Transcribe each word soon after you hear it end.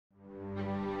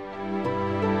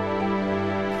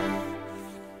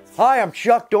Hi, I'm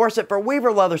Chuck Dorsett for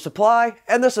Weaver Leather Supply,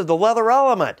 and this is the Leather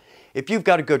Element. If you've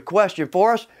got a good question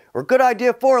for us or a good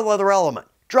idea for a leather element,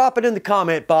 drop it in the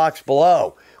comment box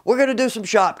below. We're going to do some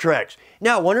shop tricks.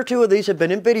 Now, one or two of these have been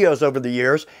in videos over the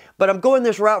years, but I'm going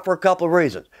this route for a couple of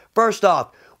reasons. First off,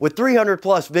 with 300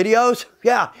 plus videos,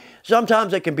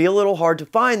 sometimes it can be a little hard to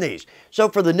find these. So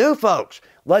for the new folks,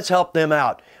 let's help them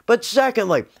out. But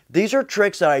secondly, these are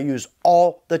tricks that I use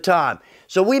all the time.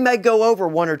 So we may go over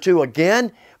one or two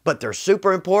again, but they're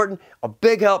super important, a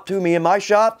big help to me in my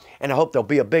shop, and I hope they'll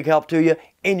be a big help to you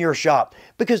in your shop,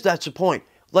 because that's the point.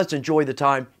 Let's enjoy the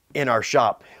time in our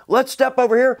shop. Let's step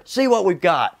over here, see what we've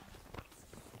got.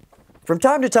 From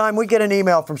time to time, we get an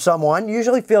email from someone,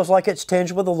 usually feels like it's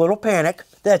tinged with a little panic,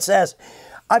 that says,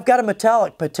 I've got a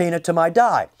metallic patina to my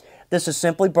dye. This is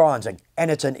simply bronzing, and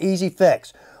it's an easy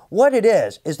fix. What it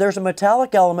is there's a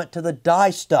metallic element to the dye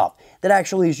stuff that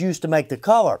actually is used to make the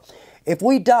color. If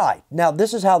we dye, now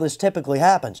this is how this typically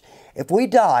happens. If we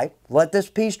dye, let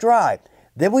this piece dry,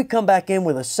 then we come back in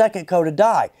with a second coat of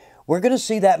dye, we're going to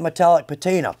see that metallic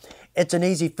patina. It's an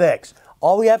easy fix.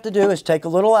 All we have to do is take a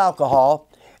little alcohol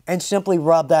and simply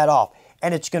rub that off,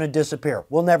 and it's going to disappear.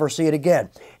 We'll never see it again.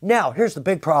 Now, here's the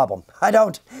big problem.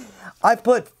 I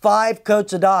put 5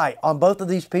 coats of dye on both of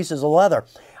these pieces of leather.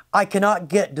 I cannot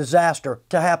get disaster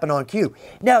to happen on cue.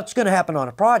 Now, it's going to happen on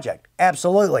a project,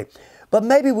 absolutely. But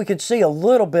maybe we could see a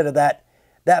little bit of that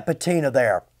patina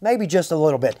there. Maybe just a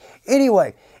little bit.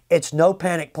 Anyway, it's no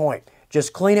panic point.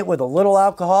 Just clean it with a little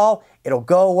alcohol. It'll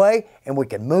go away, and we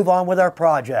can move on with our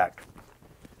project.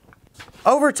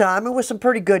 Over time, and with some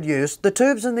pretty good use, the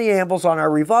tubes and the anvils on our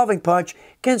revolving punch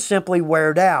can simply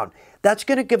wear down. That's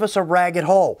going to give us a ragged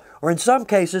hole, or in some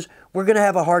cases, we're going to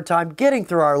have a hard time getting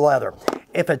through our leather.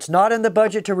 If it's not in the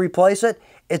budget to replace it,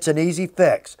 it's an easy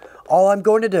fix. All I'm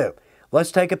going to do,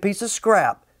 let's take a piece of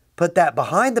scrap, put that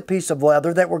behind the piece of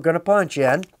leather that we're going to punch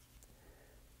in.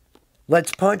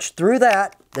 Let's punch through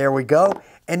that, there we go,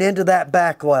 and into that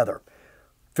back leather.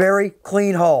 Very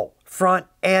clean hole, front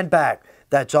and back.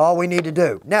 That's all we need to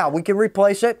do. Now, we can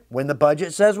replace it when the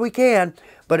budget says we can,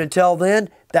 but until then,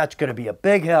 that's going to be a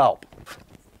big help.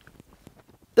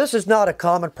 This is not a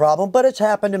common problem, but it's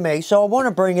happened to me, so I want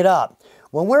to bring it up.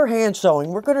 When we're hand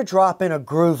sewing, we're going to drop in a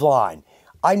groove line.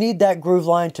 I need that groove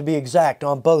line to be exact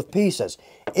on both pieces.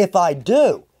 If I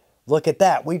do, look at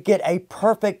that. We get a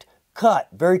perfect cut,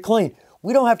 very clean.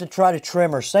 We don't have to try to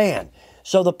trim or sand.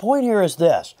 So the point here is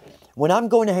this. When I'm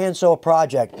going to hand sew a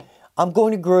project, I'm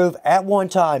going to groove at one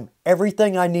time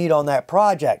everything I need on that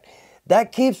project.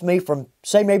 That keeps me from,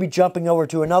 say, maybe jumping over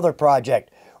to another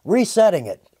project, resetting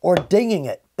it, or dinging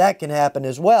it. That can happen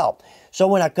as well. So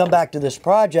when I come back to this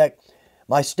project,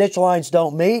 my stitch lines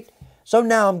don't meet, so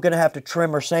now I'm going to have to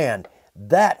trim or sand.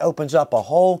 That opens up a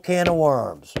whole can of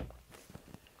worms.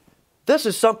 This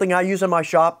is something I use in my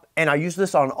shop, and I use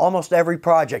this on almost every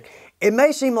project. It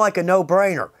may seem like a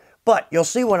no-brainer, but you'll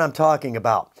see what I'm talking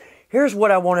about. Here's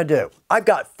what I want to do. I've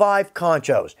got 5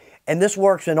 conchos, and this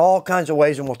works in all kinds of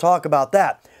ways, and we'll talk about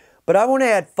that. But I want to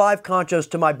add 5 conchos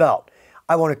to my belt.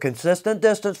 I want a consistent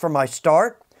distance from my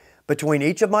start, between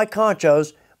each of my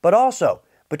conchos, but also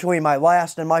between my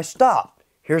last and my stop.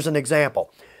 Here's an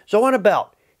example. So on a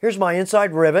belt, here's my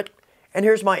inside rivet, and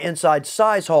here's my inside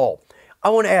size hole. I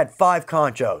want to add 5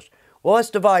 conchos. Well, let's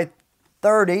divide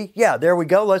 30. Yeah, there we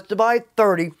go. Let's divide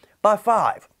 30 by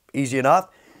 5. Easy enough.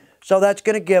 So that's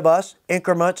going to give us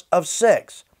increments of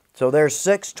 6. So there's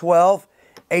 6, 12,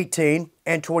 18,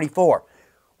 and 24.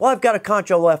 Well, I've got a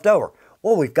concho left over.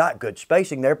 Well, we've got good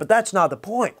spacing there, but that's not the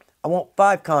point. I want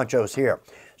 5 conchos here.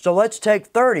 So let's take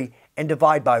 30 and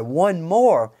divide by 1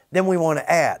 more than we want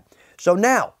to add. So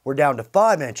now we're down to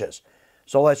 5 inches.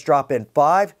 So let's drop in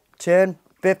 5, 10,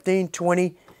 15,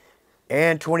 20,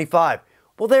 and 25.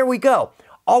 Well, there we go.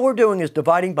 All we're doing is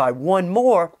dividing by 1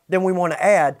 more than we want to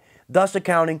add, thus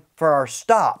accounting for our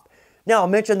stop. Now, I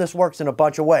mentioned this works in a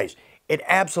bunch of ways. It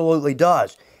absolutely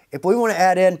does. If we want to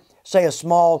add in, say, a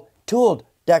small tooled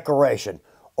decoration,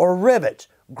 or rivets,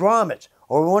 grommets,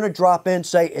 or we want to drop in,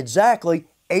 say, exactly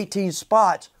 18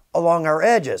 spots along our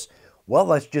edges, well,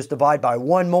 let's just divide by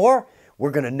 1 more.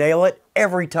 We're going to nail it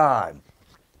every time.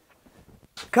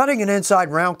 Cutting an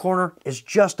inside round corner is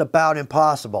just about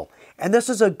impossible, and this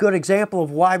is a good example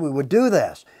of why we would do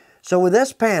this. So with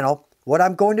this panel, what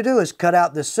I'm going to do is cut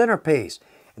out this center piece,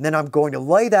 and then I'm going to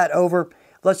lay that over,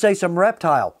 let's say, some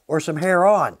reptile or some hair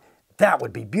on. That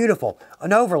would be beautiful,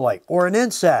 an overlay or an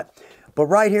inset. But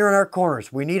right here in our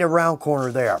corners, we need a round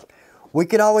corner there. We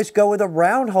can always go with a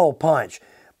round hole punch,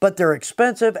 but they're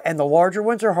expensive and the larger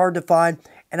ones are hard to find,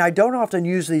 and I don't often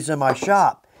use these in my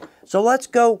shop. So let's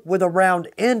go with a round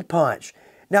end punch.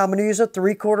 Now I'm going to use a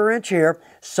 3/4 inch here.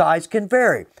 Size can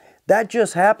vary. That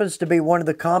just happens to be one of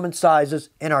the common sizes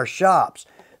in our shops.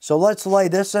 So let's lay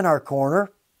this in our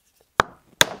corner.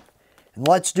 And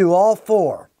let's do all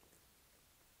 4.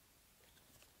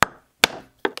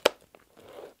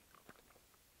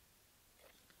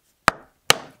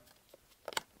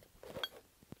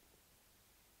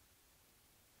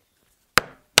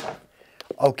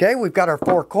 Okay, we've got our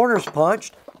 4 corners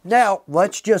punched. Now,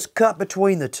 let's just cut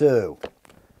between the 2.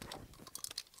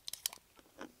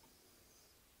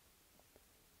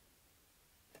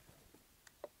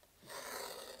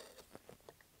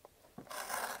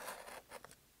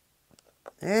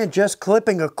 And just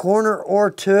clipping a corner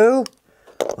or 2.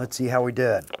 Let's see how we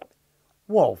did.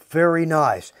 Whoa, very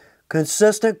nice.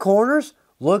 Consistent corners,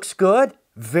 looks good,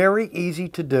 very easy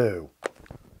to do.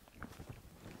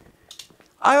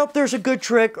 I hope there's a good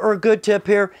trick or a good tip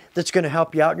here that's going to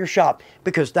help you out in your shop,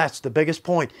 because that's the biggest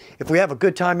point. If we have a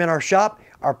good time in our shop,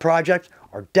 our projects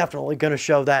are definitely going to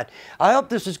show that. I hope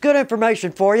this is good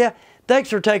information for you. Thanks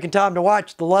for taking time to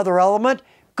watch The Leather Element.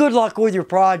 Good luck with your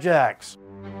projects.